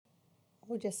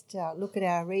We'll just look at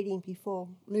our reading before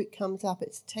Luke comes up.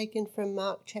 It's taken from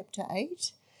Mark chapter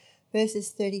 8,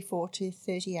 verses 34 to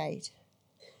 38.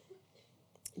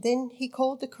 Then he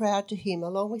called the crowd to him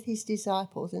along with his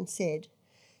disciples and said,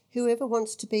 "Whoever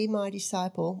wants to be my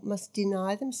disciple must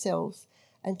deny themselves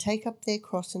and take up their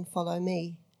cross and follow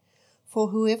me. For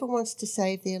whoever wants to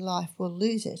save their life will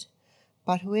lose it,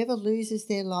 but whoever loses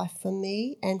their life for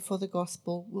me and for the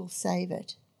gospel will save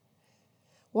it.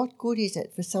 What good is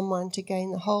it for someone to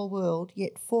gain the whole world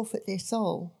yet forfeit their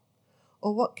soul?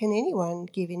 Or what can anyone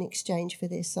give in exchange for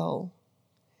their soul?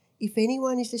 If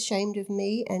anyone is ashamed of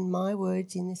me and my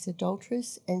words in this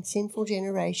adulterous and sinful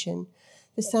generation,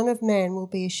 the Son of Man will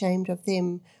be ashamed of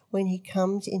them when he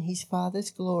comes in his Father's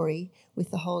glory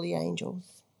with the holy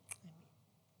angels."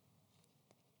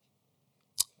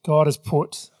 God has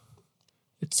put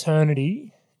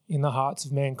eternity in the hearts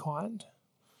of mankind.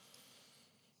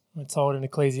 We're told in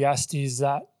Ecclesiastes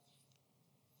that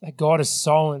God has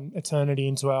sown eternity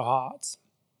into our hearts.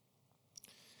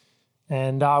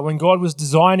 And when God was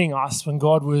designing us, when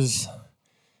God was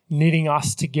knitting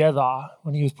us together,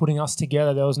 when he was putting us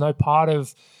together, there was no part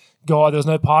of God, there was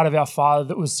no part of our Father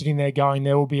that was sitting there going,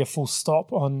 there will be a full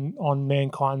stop on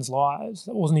mankind's lives.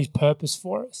 That wasn't his purpose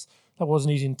for us. That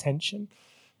wasn't his intention.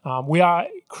 We are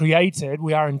created,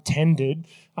 we are intended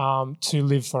to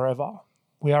live forever.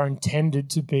 We are intended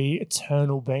to be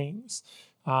eternal beings.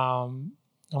 And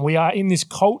we are in this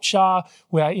culture,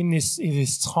 we are in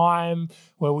this time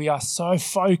where we are so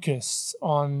focused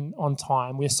on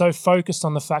time. We're so focused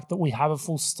on the fact that we have a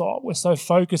full stop. We're so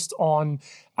focused on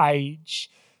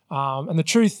age. And the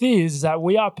truth is that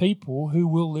we are people who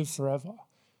will live forever.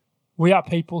 We are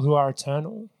people who are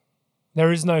eternal.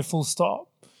 There is no full stop.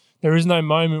 There is no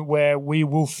moment where we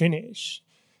will finish.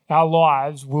 Our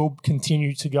lives will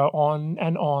continue to go on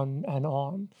and on and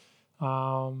on.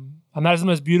 And that is the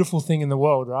most beautiful thing in the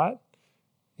world, right?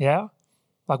 Yeah?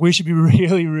 Like, we should be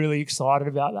really, really excited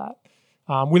about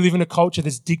that. We live in a culture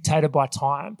that's dictated by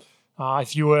time.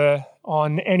 If you were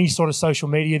on any sort of social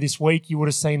media this week, you would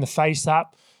have seen the Face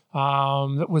app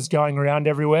that was going around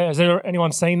everywhere. Has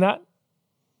anyone seen that?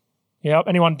 Yep.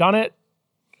 Anyone done it?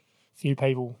 A few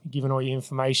people giving all your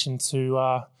information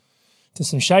to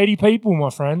some shady people, my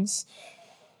friends.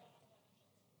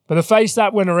 But the Face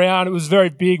app went around. It was very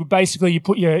big. Basically, you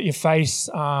put your face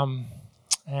in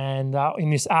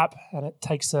this app, and it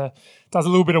does a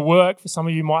little bit of work. For some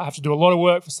of you, might have to do a lot of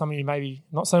work. For some of you, maybe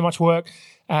not so much work.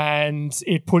 And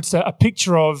it puts a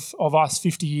picture of us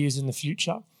 50 years in the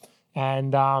future.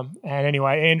 And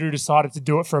anyway, Andrew decided to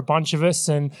do it for a bunch of us,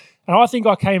 and I think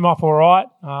I came up all right.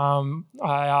 I'm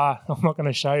not going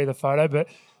to show you the photo, but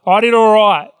I did all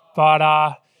right.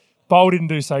 But Bowl didn't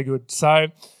do so good. So,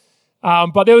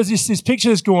 but there was this picture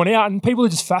that's going out, and people are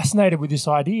just fascinated with this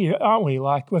idea, aren't we?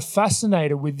 Like, we're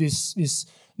fascinated with this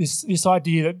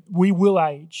idea that we will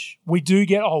age. We do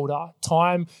get older.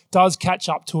 Time does catch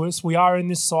up to us. We are in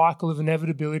this cycle of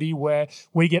inevitability where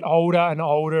we get older and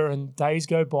older, and days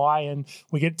go by, and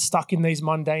we get stuck in these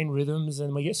mundane rhythms,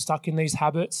 and we get stuck in these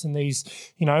habits and these,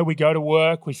 we go to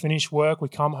work, we finish work, we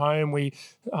come home, we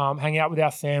hang out with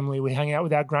our family, we hang out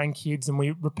with our grandkids, and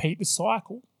we repeat the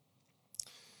cycle.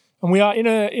 And we are in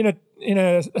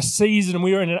a season, and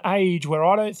we are in an age where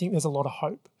I don't think there's a lot of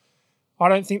hope. I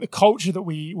don't think the culture that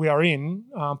we are in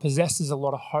possesses a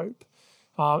lot of hope.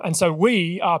 And so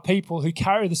we are people who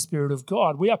carry the Spirit of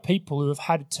God. We are people who have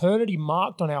had eternity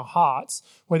marked on our hearts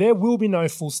where there will be no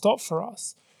full stop for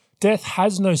us. Death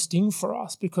has no sting for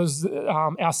us because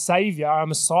our Saviour, our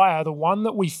Messiah, the one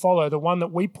that we follow, the one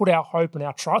that we put our hope and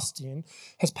our trust in,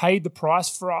 has paid the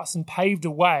price for us and paved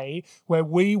a way where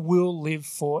we will live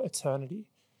for eternity,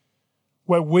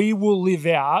 where we will live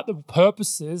out the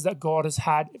purposes that God has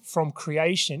had from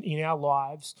creation in our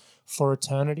lives for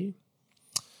eternity.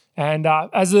 And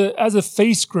as a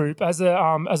feast group, as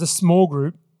a small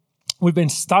group, we've been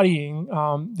studying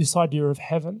this idea of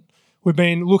heaven. We've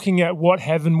been looking at what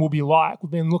heaven will be like.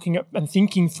 We've been looking at and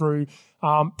thinking through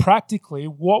practically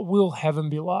what will heaven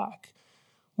be like.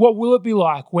 What will it be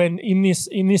like when in this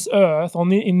earth,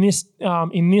 in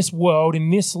this world,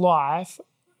 in this life,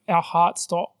 our heart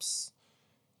stops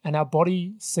and our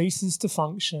body ceases to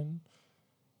function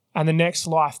and the next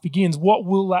life begins? What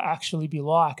will that actually be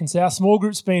like? And so our small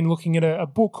group's been looking at a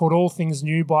book called All Things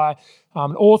New by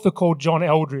an author called John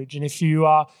Eldredge. And if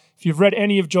you've read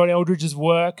any of John Eldredge's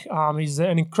work, he's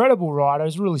an incredible writer.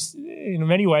 He's really, in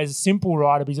many ways, a simple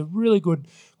writer, but he's a really good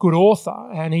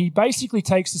author. And he basically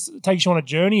takes you on a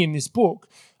journey in this book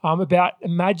about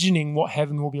imagining what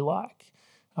heaven will be like,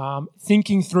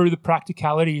 thinking through the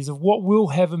practicalities of what will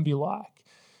heaven be like.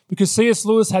 Because C.S.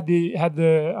 Lewis had the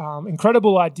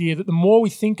incredible idea that the more we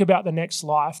think about the next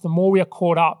life, the more we are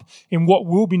caught up in what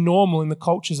will be normal in the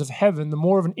cultures of heaven, the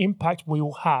more of an impact we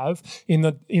will have in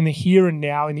the here and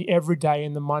now, in the everyday,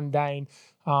 in the mundane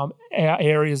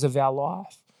areas of our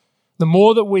life. The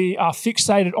more that we are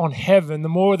fixated on heaven, the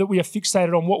more that we are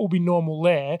fixated on what will be normal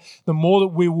there, the more that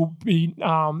we will be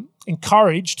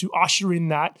encouraged to usher in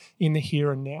that in the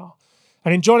here and now.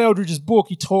 And in John Eldridge's book,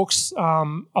 he talks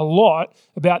a lot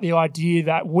about the idea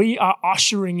that we are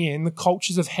ushering in the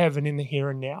cultures of heaven in the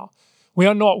here and now. We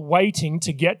are not waiting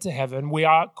to get to heaven. We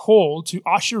are called to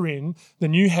usher in the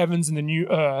new heavens and the new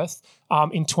earth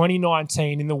in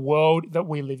 2019 in the world that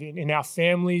we live in our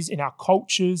families, in our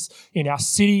cultures, in our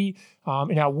city,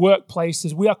 in our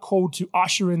workplaces. We are called to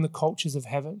usher in the cultures of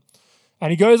heaven. And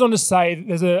he goes on to say that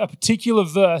there's a particular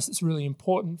verse that's really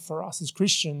important for us as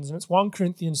Christians, and it's 1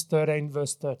 Corinthians 13,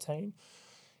 verse 13.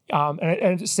 And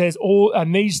it says,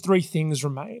 and these three things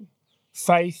remain: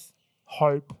 faith,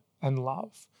 hope, and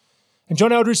love. And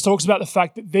John Eldridge talks about the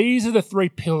fact that these are the three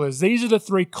pillars, these are the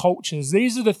three cultures,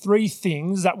 these are the three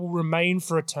things that will remain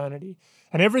for eternity.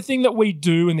 And everything that we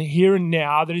do in the here and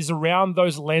now that is around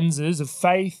those lenses of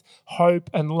faith, hope,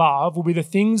 and love will be the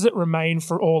things that remain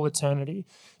for all eternity.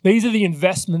 These are the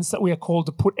investments that we are called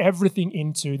to put everything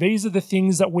into. These are the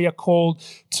things that we are called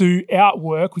to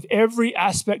outwork with every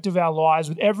aspect of our lives,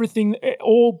 with everything,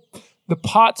 all the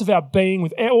parts of our being,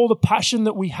 with all the passion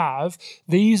that we have.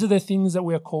 These are the things that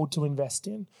we are called to invest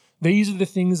in. These are the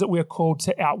things that we are called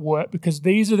to outwork, because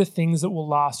these are the things that will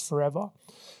last forever.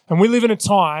 And we live in a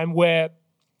time where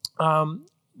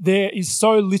there is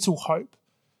so little hope.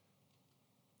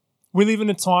 We live in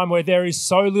a time where there is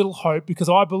so little hope because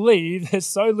I believe there's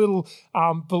so little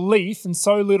belief and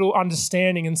so little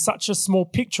understanding and such a small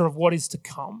picture of what is to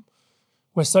come.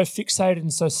 We're so fixated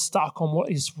and so stuck on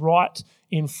what is right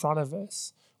in front of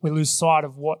us. We lose sight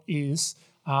of what is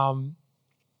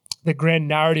the grand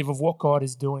narrative of what God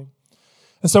is doing.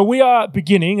 And so we are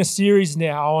beginning a series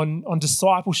now on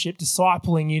discipleship,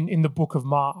 discipling in the book of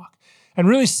Mark. And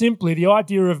really simply, the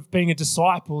idea of being a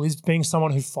disciple is being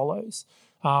someone who follows.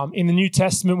 In the New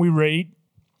Testament, we read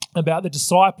about the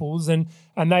disciples, and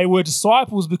they were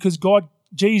disciples because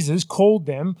Jesus called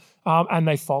them, and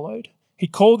they followed. He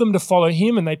called them to follow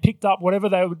him, and they picked up whatever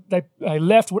they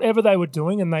left whatever they were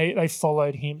doing, and they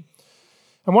followed him.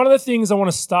 And one of the things I want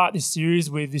to start this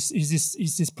series with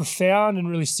is this profound and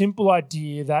really simple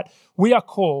idea that we are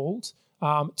called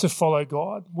to follow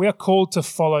God. We are called to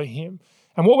follow him.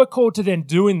 And what we're called to then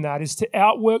do in that is to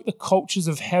outwork the cultures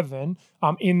of heaven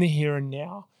in the here and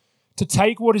now. To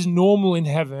take what is normal in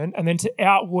heaven and then to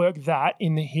outwork that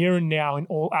in the here and now in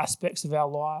all aspects of our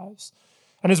lives.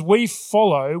 And as we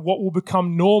follow, what will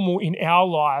become normal in our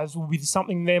lives will be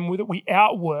something then that we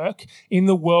outwork in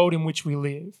the world in which we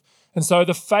live. And so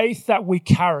the faith that we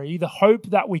carry, the hope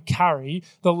that we carry,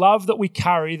 the love that we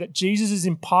carry, that Jesus is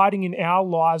imparting in our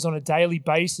lives on a daily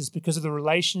basis because of the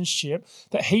relationship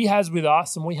that he has with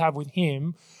us and we have with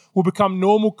him, will become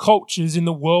normal cultures in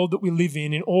the world that we live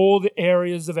in all the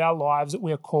areas of our lives that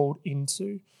we are called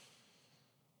into.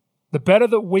 The better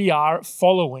that we are at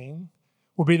following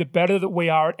will be the better that we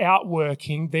are at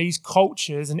outworking these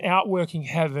cultures and outworking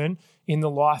heaven in the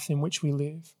life in which we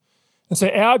live. And so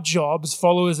our job as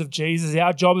followers of Jesus,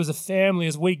 our job as a family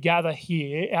as we gather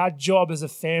here, our job as a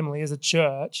family, as a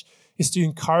church, is to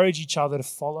encourage each other to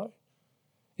follow.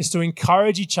 Is to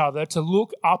encourage each other to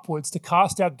look upwards, to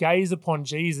cast our gaze upon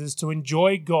Jesus, to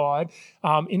enjoy God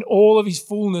in all of his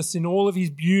fullness, in all of his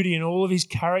beauty, in all of his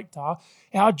character.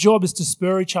 Our job is to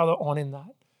spur each other on in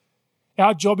that.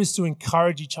 Our job is to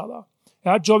encourage each other.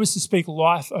 Our job is to speak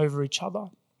life over each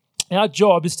other. Our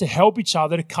job is to help each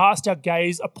other to cast our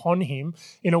gaze upon him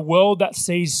in a world that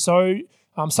sees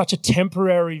such a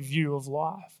temporary view of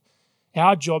life.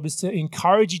 Our job is to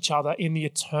encourage each other in the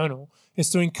eternal, is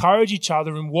to encourage each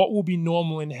other in what will be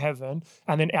normal in heaven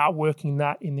and then outworking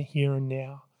that in the here and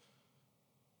now.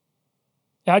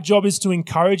 Our job is to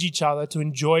encourage each other to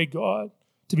enjoy God,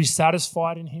 to be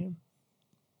satisfied in him.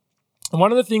 And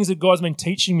one of the things that God's been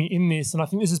teaching me in this, and I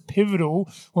think this is pivotal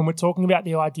when we're talking about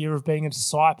the idea of being a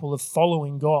disciple, of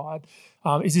following God,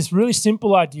 is this really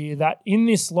simple idea that in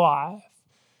this life,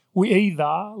 we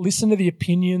either listen to the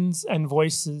opinions and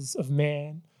voices of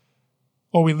man,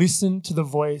 or we listen to the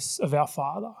voice of our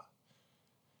Father.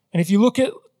 And if you look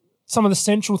at some of the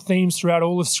central themes throughout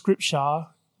all of Scripture,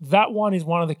 that one is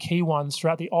one of the key ones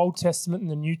throughout the Old Testament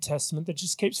and the New Testament that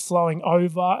just keeps flowing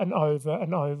over and over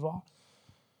and over.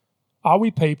 Are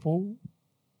we people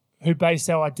who base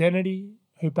our identity,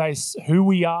 who base who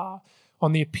we are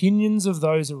on the opinions of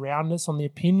those around us, on the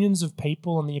opinions of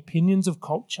people, on the opinions of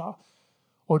culture?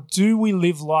 Or do we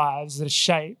live lives that are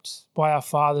shaped by our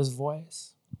Father's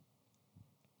voice?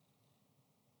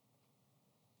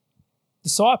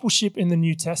 Discipleship in the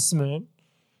New Testament,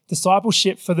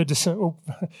 discipleship for the disciples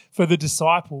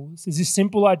is this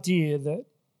simple idea that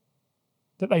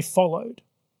they followed,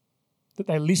 that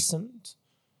they listened.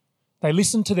 They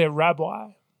listened to their rabbi.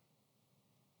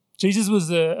 Jesus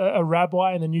was a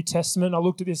rabbi in the New Testament. I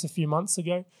looked at this a few months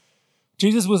ago.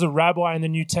 Jesus was a rabbi in the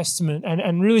New Testament,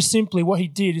 and really simply what he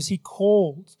did is he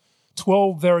called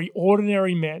 12 very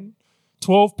ordinary men,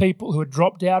 12 people who had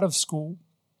dropped out of school,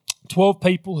 12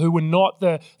 people who were not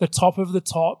the top of the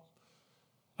top,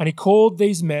 and he called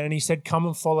these men and he said, "Come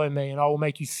and follow me and I will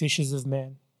make you fishers of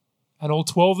men." And all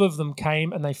 12 of them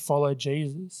came and they followed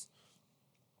Jesus.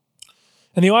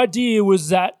 And the idea was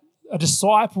that a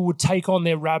disciple would take on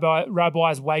their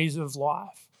rabbi's ways of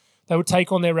life. They would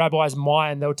take on their rabbi's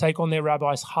mind. They would take on their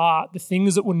rabbi's heart. The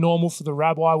things that were normal for the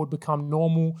rabbi would become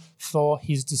normal for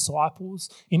his disciples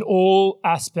in all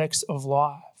aspects of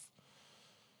life.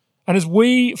 And as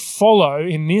we follow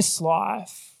in this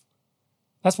life,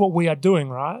 that's what we are doing,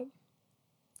 right?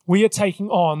 We are taking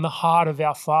on the heart of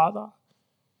our Father.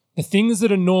 The things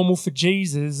that are normal for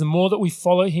Jesus, the more that we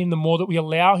follow him, the more that we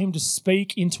allow him to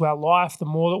speak into our life, the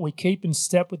more that we keep in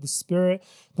step with the Spirit,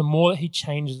 the more that he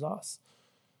changes us.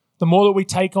 The more that we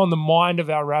take on the mind of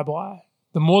our rabbi,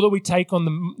 the more that we take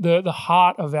on the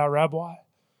heart of our rabbi.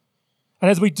 And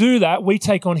as we do that, we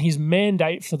take on his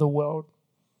mandate for the world,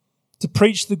 to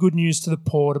preach the good news to the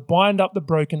poor, to bind up the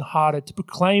brokenhearted, to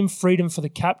proclaim freedom for the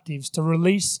captives, to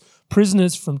release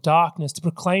prisoners from darkness, to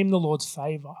proclaim the Lord's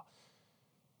favor.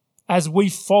 As we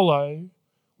follow,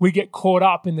 we get caught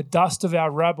up in the dust of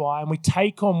our rabbi and we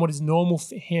take on what is normal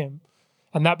for him.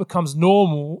 And that becomes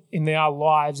normal in our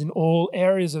lives, in all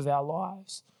areas of our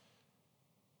lives.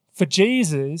 For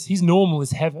Jesus, his normal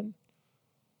is heaven.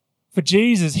 For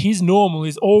Jesus, his normal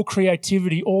is all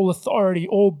creativity, all authority,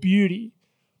 all beauty.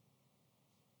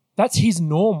 That's his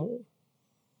normal.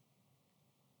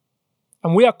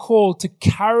 And we are called to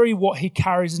carry what he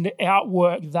carries and to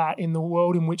outwork that in the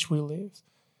world in which we live.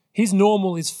 His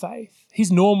normal is faith. His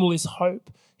normal is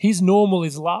hope. His normal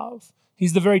is love.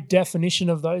 He's the very definition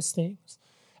of those things.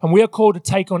 And we are called to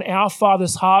take on our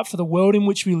Father's heart for the world in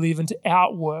which we live and to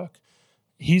outwork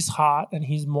his heart and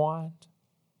his mind.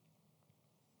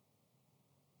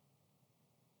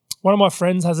 One of my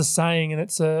friends has a saying, and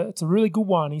it's a really good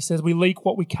one. He says, "We leak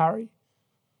what we carry."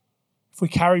 If we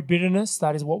carry bitterness,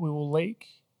 that is what we will leak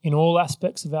in all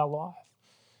aspects of our life.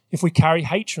 If we carry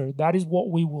hatred, that is what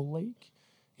we will leak.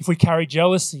 If we carry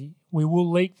jealousy, we will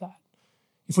leak that.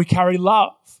 If we carry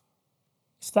love,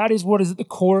 if that is what is at the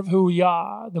core of who we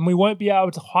are, then we won't be able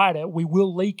to hide it. We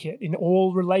will leak it in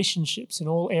all relationships, in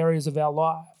all areas of our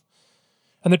life.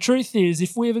 And the truth is,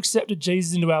 if we have accepted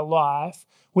Jesus into our life,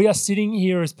 we are sitting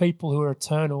here as people who are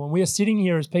eternal, and we are sitting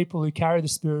here as people who carry the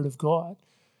Spirit of God.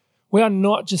 We are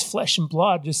not just flesh and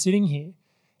blood just sitting here.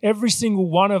 Every single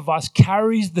one of us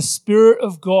carries the Spirit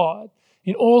of God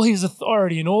in all his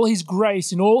authority, in all his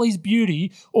grace, in all his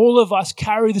beauty. All of us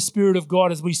carry the Spirit of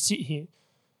God as we sit here.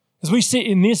 As we sit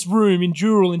in this room in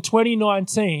Dural in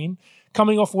 2019,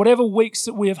 coming off whatever weeks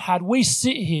that we have had, we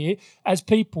sit here as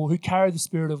people who carry the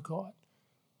Spirit of God.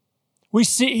 We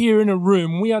sit here in a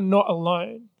room. We are not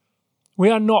alone. We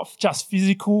are not just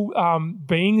physical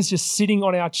beings just sitting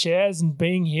on our chairs and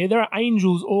being here. There are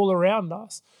angels all around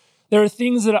us. There are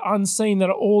things that are unseen that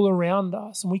are all around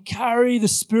us, and we carry the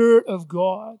Spirit of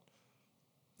God.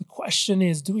 The question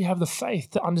is, do we have the faith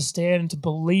to understand and to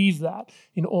believe that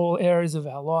in all areas of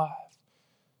our life?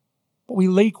 But we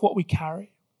leak what we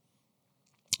carry.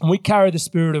 And we carry the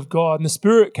Spirit of God, and the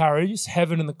Spirit carries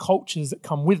heaven and the cultures that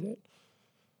come with it.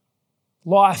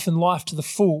 Life and life to the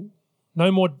full.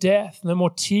 No more death, no more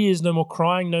tears, no more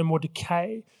crying, no more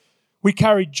decay. We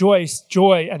carry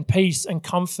joy and peace and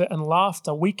comfort and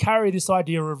laughter. We carry this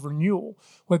idea of renewal,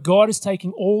 where God is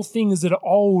taking all things that are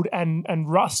old and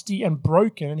rusty and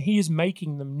broken, and he is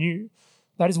making them new.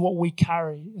 That is what we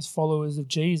carry as followers of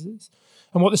Jesus.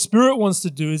 And what the Spirit wants to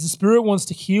do is the Spirit wants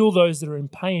to heal those that are in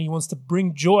pain. He wants to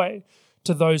bring joy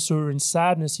to those who are in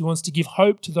sadness. He wants to give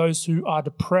hope to those who are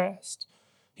depressed.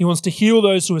 He wants to heal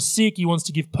those who are sick. He wants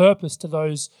to give purpose to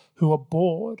those who are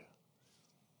bored.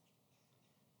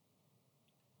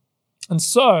 And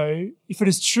so, if it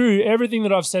is true, everything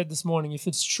that I've said this morning, if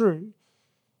it's true,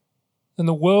 then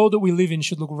the world that we live in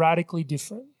should look radically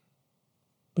different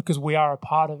because we are a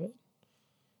part of it.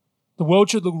 The world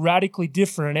should look radically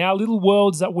different. And our little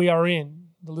worlds that we are in,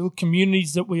 the little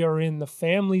communities that we are in, the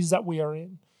families that we are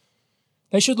in,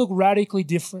 they should look radically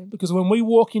different because when we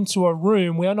walk into a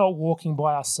room, we are not walking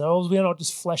by ourselves. We are not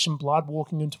just flesh and blood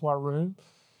walking into our room.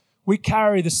 We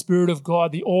carry the Spirit of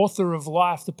God, the author of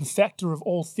life, the perfecter of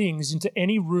all things, into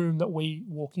any room that we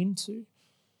walk into.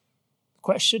 The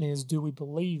question is, do we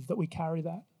believe that we carry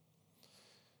that?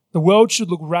 The world should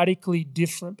look radically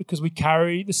different because we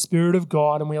carry the Spirit of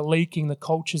God and we are leaking the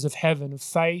cultures of heaven, of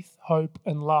faith, hope,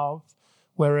 and love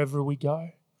wherever we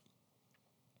go.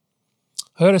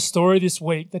 I heard a story this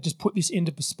week that just put this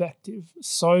into perspective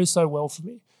so well for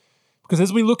me. Because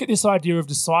as we look at this idea of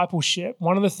discipleship,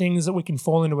 one of the things that we can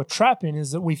fall into a trap in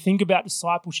is that we think about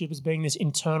discipleship as being this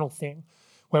internal thing,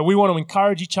 where we want to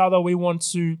encourage each other, we want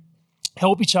to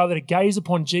help each other to gaze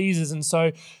upon Jesus, and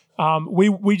so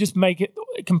we just make it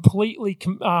completely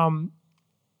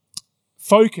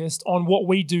focused on what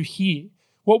we do here,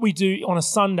 what we do on a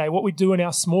Sunday, what we do in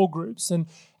our small groups. And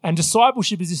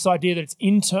discipleship is this idea that it's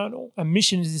internal, and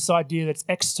mission is this idea that it's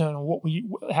external,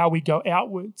 how we go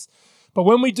outwards. But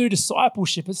when we do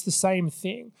discipleship, it's the same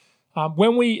thing.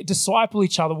 When we disciple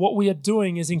each other, what we are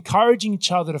doing is encouraging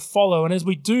each other to follow. And as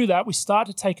we do that, we start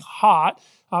to take heart,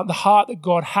 the heart that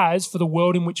God has for the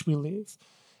world in which we live.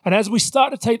 And as we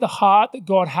start to take the heart that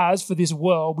God has for this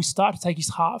world, we start to take his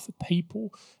heart for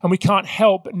people. And we can't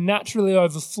help but naturally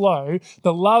overflow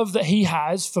the love that he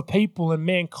has for people and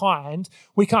mankind.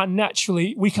 We can't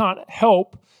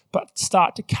help but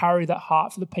start to carry that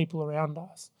heart for the people around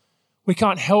us. We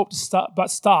can't help but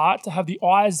start to have the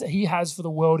eyes that he has for the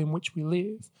world in which we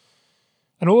live.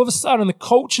 And all of a sudden, the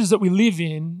cultures that we live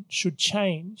in should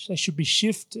change. They should be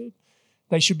shifted.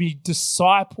 They should be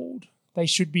discipled. They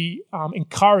should be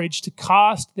encouraged to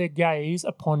cast their gaze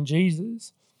upon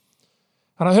Jesus.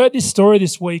 And I heard this story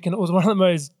this week, and it was one of the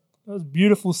most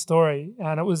beautiful story.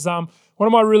 And it was one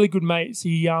of my really good mates.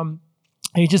 He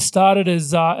just started as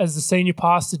the senior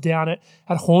pastor down at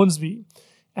Hornsby.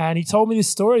 And he told me this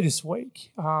story this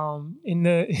week. In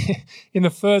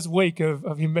the first week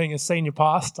of him being a senior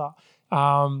pastor,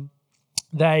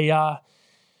 they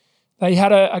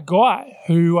had a guy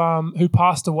who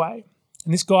passed away,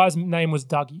 and this guy's name was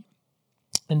Dougie.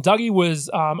 And Dougie was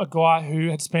a guy who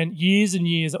had spent years and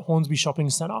years at Hornsby Shopping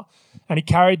Centre, and he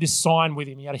carried this sign with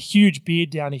him. He had a huge beard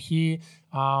down to here.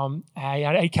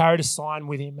 He carried a sign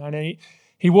with him, and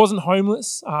he wasn't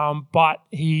homeless, but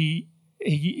he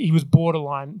was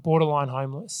borderline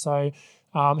homeless. So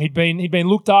he'd been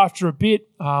looked after a bit,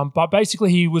 but basically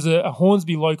he was a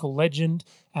Hornsby local legend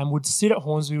and would sit at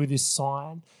Hornsby with this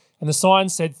sign. And the sign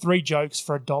said 3 jokes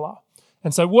for $1.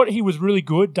 And so Dougie was really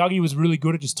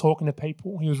good at just talking to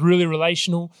people. He was really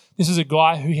relational. This is a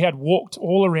guy who had walked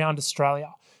all around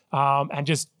Australia and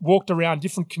just walked around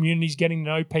different communities getting to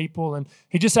know people. And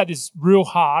he just had this real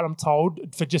heart, I'm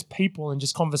told, for just people and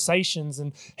just conversations.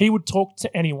 And he would talk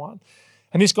to anyone.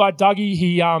 And this guy, Dougie,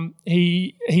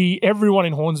 he everyone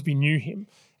in Hornsby knew him.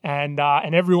 And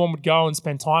everyone would go and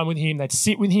spend time with him. They'd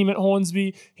sit with him at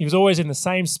Hornsby. He was always in the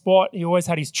same spot. He always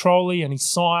had his trolley and his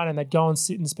sign, and they'd go and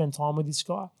sit and spend time with this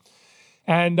guy.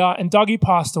 And Dougie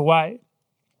passed away.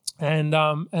 And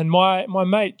my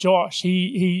mate Josh,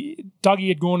 Dougie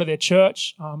had gone to their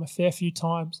church a fair few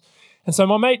times. And so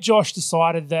my mate Josh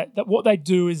decided that what they'd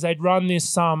do is they'd run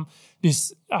this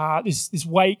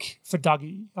wake for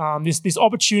Dougie, this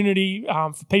opportunity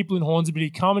for people in Hornsby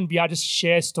to come and be able to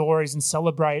share stories and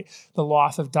celebrate the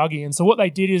life of Dougie. And so what they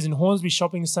did is in Hornsby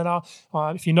Shopping Centre,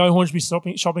 if you know Hornsby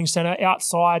Shopping Centre,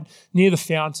 outside near the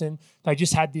fountain, they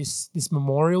just had this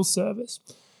memorial service.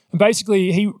 And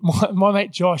basically, my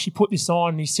mate Josh, he put this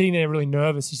on and he's sitting there really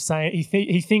nervous. He's saying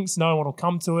he thinks no one will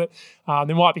come to it.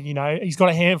 There might be, he's got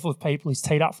a handful of people he's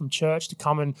teed up from church to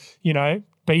come and,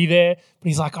 be there. But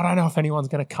he's like, I don't know if anyone's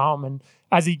going to come. And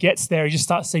as he gets there, he just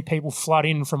starts to see people flood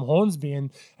in from Hornsby.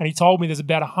 And he told me there's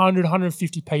about 100,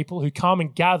 150 people who come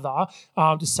and gather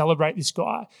to celebrate this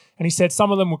guy. And he said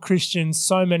some of them were Christians,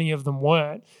 so many of them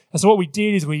weren't. And so what we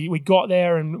did is we got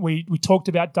there and we talked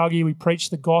about Dougie, we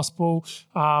preached the gospel.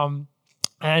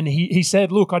 And he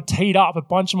said, look, I teed up a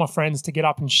bunch of my friends to get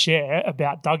up and share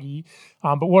about Dougie.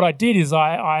 But what I did is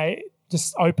I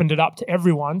just opened it up to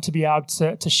everyone to be able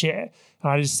to share.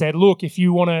 And I just said, look, if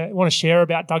you want to share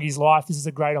about Dougie's life, this is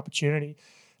a great opportunity.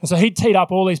 And so he teed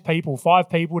up all these people, 5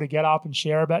 people to get up and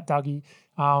share about Dougie.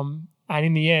 And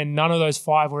in the end, none of those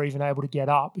 5 were even able to get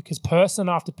up because person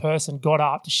after person got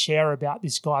up to share about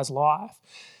this guy's life.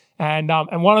 And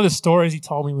one of the stories he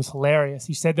told me was hilarious.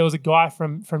 He said there was a guy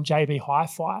from JB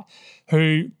Hi-Fi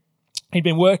who he'd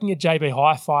been working at JB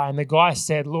Hi-Fi, and the guy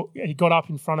said, look, he got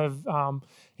up in front of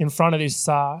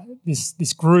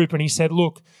this group, and he said,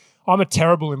 look, I'm a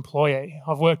terrible employee.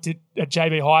 I've worked at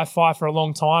JB Hi-Fi for a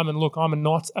long time, and look, I'm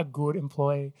not a good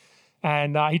employee.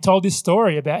 And he told this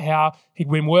story about how he'd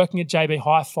been working at JB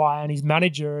Hi-Fi and his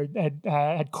manager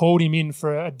had called him in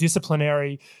for a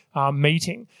disciplinary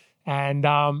meeting. And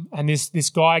this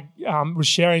guy was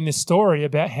sharing this story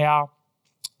about how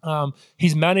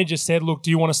his manager said, look, do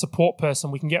you want a support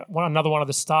person? We can get another one of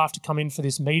the staff to come in for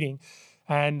this meeting.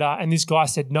 And this guy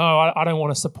said, no, I don't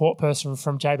want a support person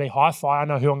from JB Hi-Fi. I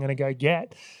know who I'm going to go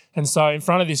get. And so in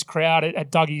front of this crowd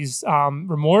at Dougie's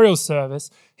memorial service,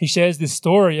 he shares this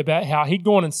story about how he'd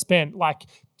gone and spent like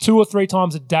 2 or 3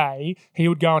 times a day. He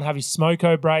would go and have his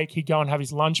smoko break. He'd go and have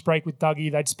his lunch break with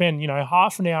Dougie. They'd spend,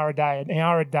 half an hour a day, an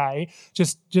hour a day,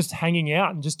 just hanging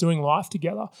out and just doing life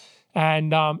together.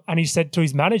 And he said to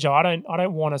his manager, I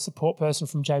don't want a support person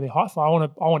from JB Hi-Fi. I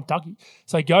want Dougie.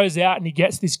 So he goes out and he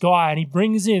gets this guy and he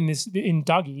brings in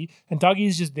Dougie, and Dougie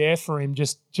is just there for him,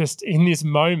 just in this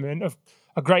moment of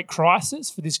a great crisis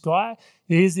for this guy.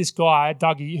 Here's this guy,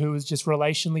 Dougie, who was just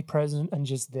relationally present and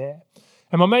just there.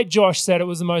 And my mate Josh said it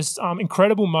was the most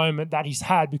incredible moment that he's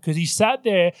had, because he sat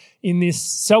there in this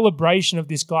celebration of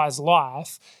this guy's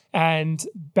life, and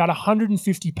about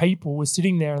 150 people were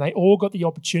sitting there, and they all got the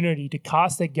opportunity to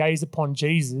cast their gaze upon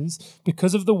Jesus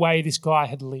because of the way this guy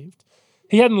had lived.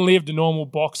 He hadn't lived a normal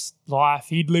box life.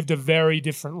 He'd lived a very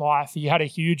different life. He had a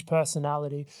huge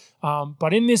personality.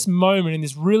 But in this moment, in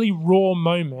this really raw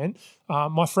moment,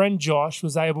 my friend Josh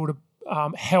was able to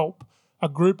help a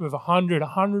group of 100,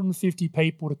 150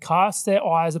 people to cast their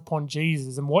eyes upon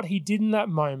Jesus. And what he did in that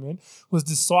moment was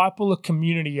disciple a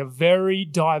community, a very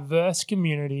diverse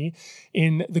community,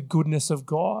 in the goodness of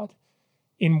God,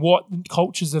 in what the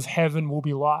cultures of heaven will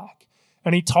be like.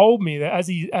 And he told me that as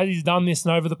he's done this,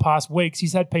 and over the past weeks,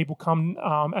 he's had people come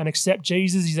and accept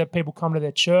Jesus. He's had people come to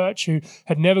their church who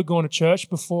had never gone to church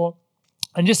before.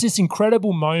 And just this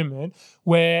incredible moment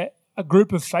where a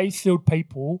group of faith-filled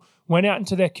people went out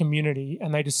into their community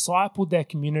and they discipled their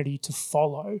community to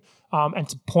follow and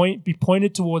to be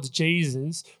pointed towards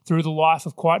Jesus through the life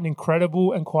of quite an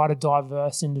incredible and quite a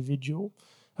diverse individual.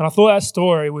 And I thought that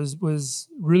story was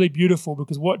really beautiful,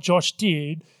 because what Josh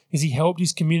did is he helped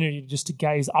his community just to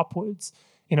gaze upwards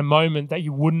in a moment that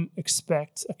you wouldn't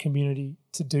expect a community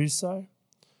to do so.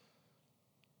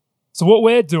 So what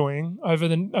we're doing over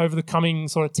the coming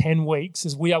sort of 10 weeks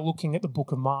is we are looking at the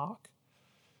book of Mark.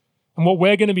 And what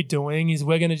we're going to be doing is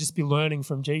we're going to just be learning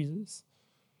from Jesus.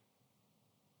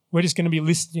 We're just going to be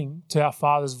listening to our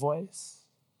Father's voice.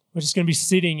 We're just going to be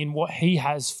sitting in what he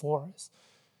has for us.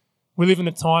 We live in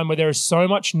a time where there is so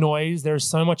much noise, there is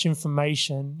so much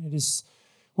information.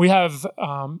 We have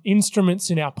instruments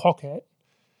in our pocket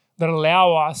that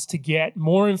allow us to get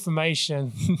more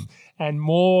information and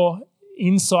more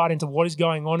insight into what is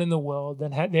going on in the world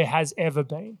than there has ever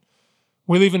been.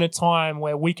 We live in a time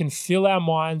where we can fill our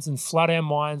minds and flood our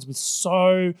minds with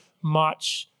so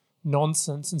much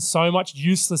nonsense and so much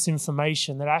useless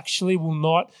information that actually will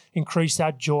not increase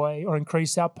our joy or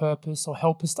increase our purpose or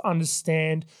help us to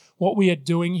understand what we are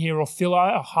doing here or fill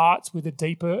our hearts with a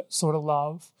deeper sort of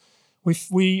love.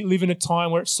 We live in a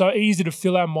time where it's so easy to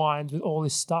fill our minds with all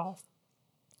this stuff.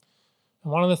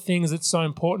 And one of the things that's so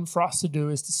important for us to do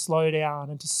is to slow down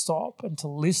and to stop and to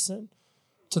listen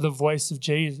to the voice of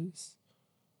Jesus.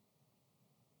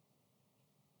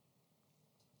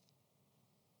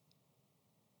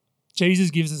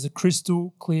 Jesus gives us a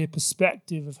crystal clear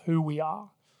perspective of who we are,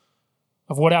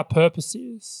 of what our purpose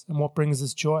is, and what brings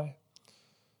us joy.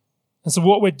 And so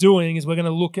what we're doing is we're going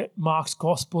to look at Mark's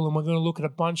gospel, and we're going to look at a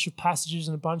bunch of passages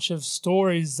and a bunch of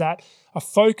stories that are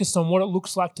focused on what it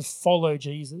looks like to follow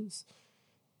Jesus,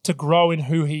 to grow in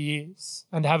who he is,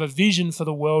 and to have a vision for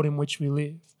the world in which we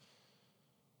live.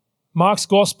 Mark's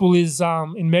gospel is,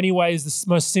 in many ways, the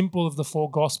most simple of the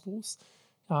 4 gospels.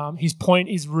 His point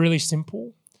is really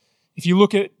simple. If you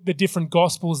look at the different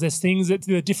gospels, there's things that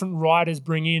the different writers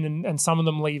bring in and some of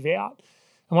them leave out.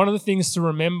 And one of the things to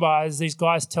remember as these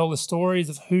guys tell the stories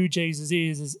of who Jesus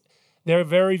is they're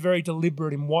very, very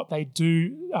deliberate in what they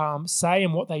do say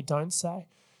and what they don't say.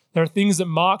 There are things that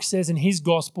Mark says in his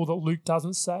gospel that Luke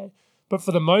doesn't say. But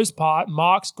for the most part,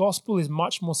 Mark's gospel is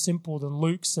much more simple than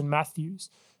Luke's and Matthew's.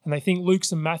 And they think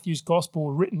Luke's and Matthew's gospel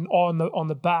were written on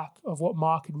the back of what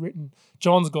Mark had written.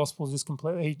 John's gospel is just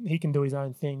completely, he can do his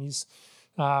own thing. He's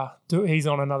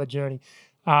on another journey.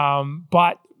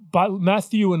 But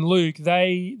Matthew and Luke,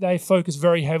 they focus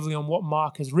very heavily on what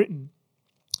Mark has written.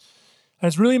 And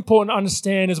it's really important to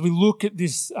understand as we look at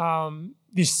this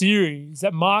series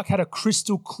that Mark had a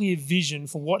crystal clear vision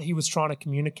for what he was trying to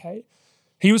communicate.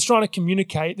 He was trying to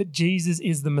communicate that Jesus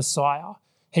is the Messiah.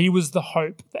 He was the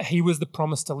hope, that he was the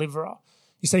promised deliverer.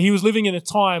 You see, he was living in a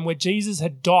time where Jesus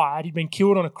had died, he'd been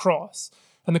killed on a cross,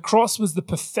 And the cross was the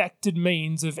perfected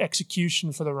means of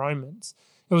execution for the Romans.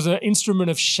 It was an instrument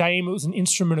of shame. It was an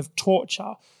instrument of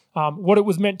torture. What it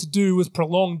was meant to do was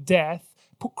prolong death,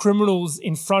 put criminals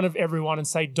in front of everyone and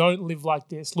say, don't live like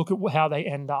this. Look at how they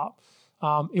end up.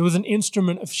 It was an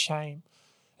instrument of shame.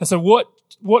 And so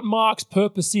what Mark's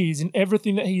purpose is in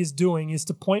everything that he is doing is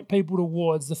to point people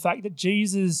towards the fact that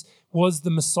Jesus was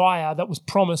the Messiah that was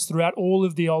promised throughout all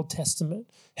of the Old Testament.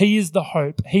 He is the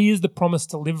hope. He is the promised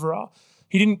deliverer.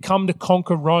 He didn't come to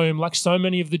conquer Rome like so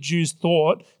many of the Jews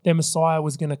thought their Messiah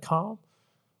was going to come.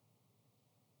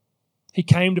 He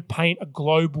came to paint a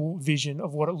global vision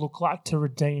of what it looked like to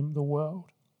redeem the world.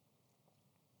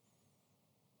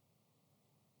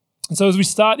 And so as we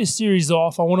start this series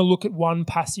off, I want to look at one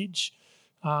passage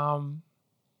that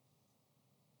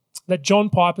John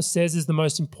Piper says is the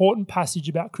most important passage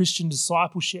about Christian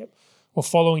discipleship or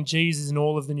following Jesus in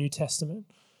all of the New Testament.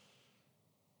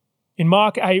 In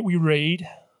Mark 8 we read,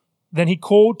 "Then he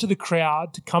called to the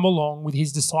crowd to come along with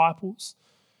his disciples.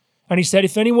 And he said,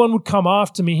 if anyone would come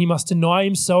after me, he must deny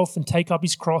himself and take up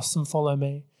his cross and follow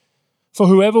me. For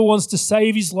whoever wants to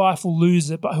save his life will lose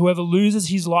it, but whoever loses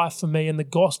his life for me and the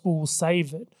gospel will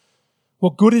save it.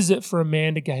 What good is it for a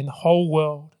man to gain the whole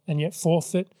world and yet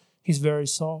forfeit his very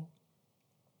soul?"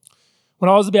 When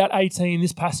I was about 18,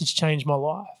 this passage changed my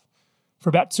life. For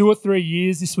about 2 or 3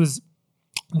 years, this was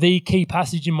the key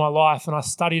passage in my life, and I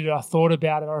studied it, I thought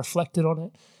about it, I reflected on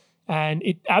it, and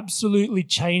it absolutely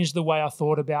changed the way I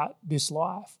thought about this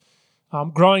life.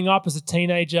 Growing up as a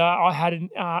teenager, I had an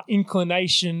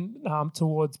inclination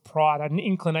towards pride. I had an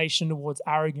inclination towards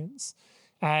arrogance.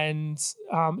 And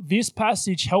this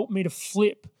passage helped me to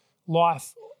flip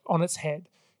life on its head.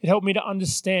 It helped me to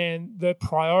understand the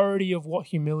priority of what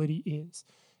humility is.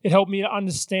 It helped me to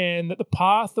understand that the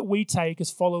path that we take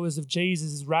as followers of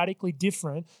Jesus is radically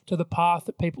different to the path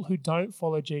that people who don't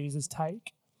follow Jesus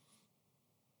take.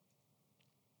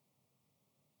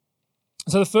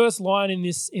 So the first line in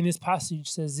this passage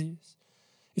says this: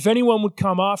 "If anyone would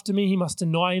come after me, he must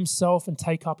deny himself and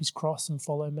take up his cross and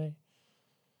follow me."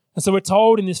 And so we're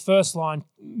told in this first line,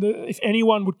 if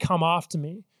anyone would come after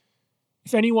me,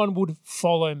 if anyone would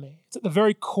follow me. It's at the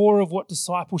very core of what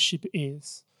discipleship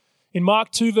is. In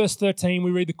Mark 2 verse 13,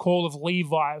 we read the call of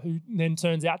Levi, who then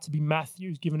turns out to be Matthew,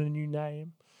 who's given a new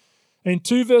name. And in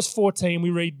 2 verse 14, we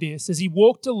read this: as he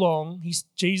walked along,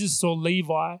 Jesus saw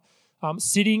Levi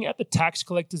sitting at the tax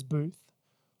collector's booth.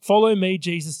 "Follow me,"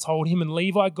 Jesus told him, and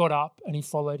Levi got up and he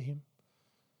followed him.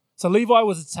 So Levi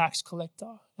was a tax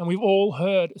collector, and we've all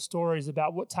heard stories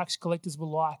about what tax collectors were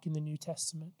like in the New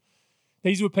Testament.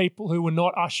 These were people who were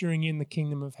not ushering in the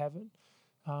kingdom of heaven.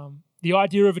 The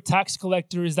idea of a tax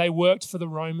collector is they worked for the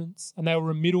Romans, and they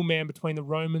were a middleman between the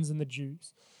Romans and the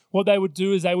Jews. What they would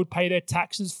do is they would pay their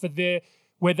taxes for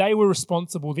where they were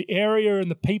responsible, the area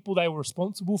and the people they were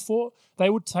responsible for.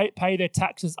 They would pay their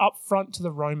taxes up front to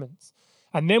the Romans.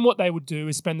 And then what they would do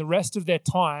is spend the rest of their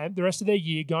time, the rest of their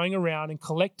year, going around and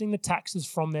collecting the taxes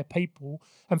from their people.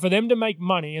 And for them to make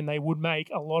money, and they would make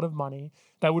a lot of money,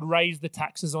 they would raise the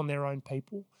taxes on their own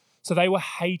people. So they were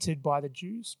hated by the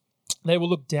Jews. They were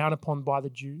looked down upon by the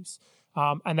Jews.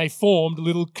 And they formed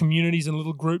little communities and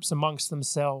little groups amongst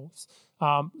themselves.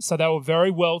 So they were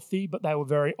very wealthy, but they were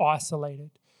very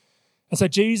isolated. And so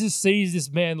Jesus sees this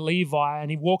man, Levi,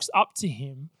 and he walks up to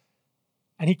him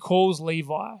and he calls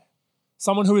Levi.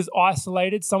 Someone who is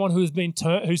isolated, someone who has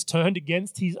who's turned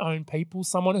against his own people,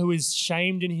 someone who is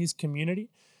shamed in his community,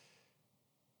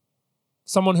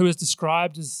 someone who is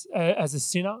described as a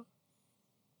sinner.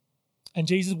 And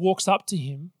Jesus walks up to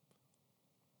him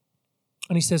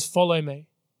and he says, "Follow me."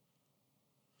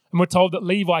 And we're told that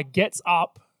Levi gets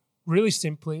up really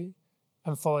simply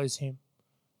and follows him.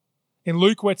 In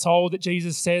Luke, we're told that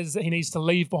Jesus says that he needs to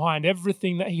leave behind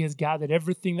everything that he has gathered,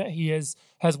 everything that he has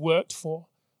worked for.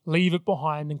 Leave it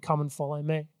behind and come and follow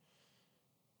me.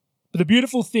 But the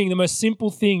beautiful thing, the most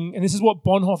simple thing, and this is what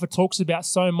Bonhoeffer talks about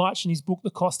so much in his book, The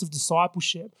Cost of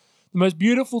Discipleship, the most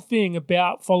beautiful thing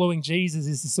about following Jesus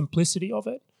is the simplicity of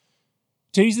it.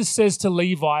 Jesus says to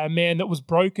Levi, a man that was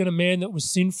broken, a man that was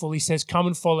sinful, he says, "Come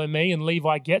and follow me," and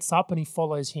Levi gets up and he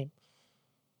follows him.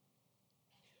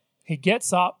 He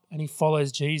gets up and he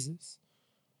follows Jesus.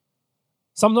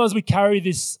 Sometimes we carry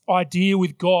this idea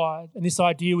with God and this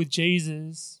idea with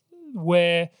Jesus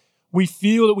where we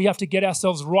feel that we have to get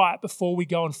ourselves right before we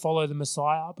go and follow the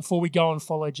Messiah, before we go and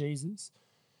follow Jesus.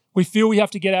 We feel we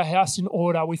have to get our house in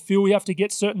order. We feel we have to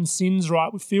get certain sins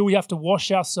right. We feel we have to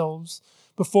wash ourselves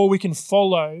before we can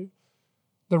follow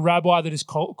the rabbi that is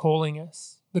calling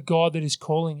us, the God that is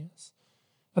calling us.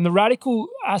 And the radical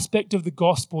aspect of the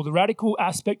gospel, the radical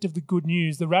aspect of the good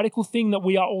news, the radical thing that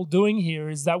we are all doing here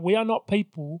is that we are not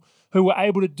people who are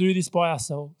able to do this by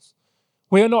ourselves.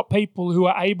 We are not people who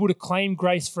are able to claim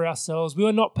grace for ourselves. We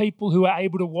are not people who are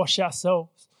able to wash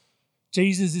ourselves.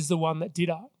 Jesus is the one that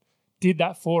did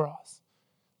that for us.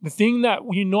 The thing that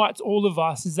unites all of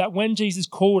us is that when Jesus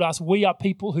called us, we are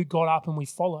people who got up and we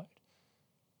followed.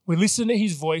 We listened to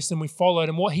his voice and we followed.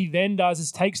 And what he then does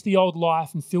is takes the old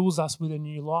life and fills us with a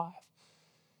new life.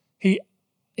 He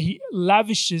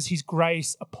lavishes his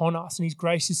grace upon us, and his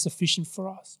grace is sufficient for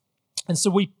us. And so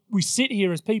we sit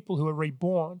here as people who are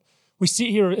reborn. We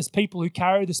sit here as people who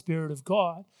carry the Spirit of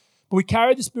God. But we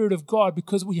carry the Spirit of God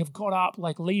because we have got up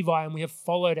like Levi and we have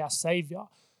followed our Savior.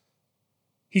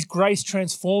 His grace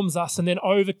transforms us, and then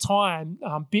over time,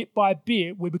 bit by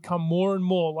bit, we become more and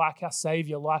more like our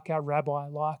Savior, like our Rabbi,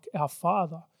 like our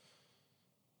Father.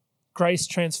 Grace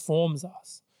transforms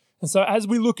us. And so as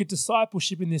we look at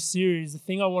discipleship in this series, the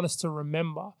thing I want us to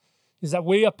remember is that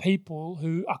we are people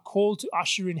who are called to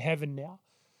usher in heaven now.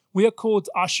 We are called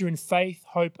to usher in faith,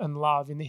 hope, and love in the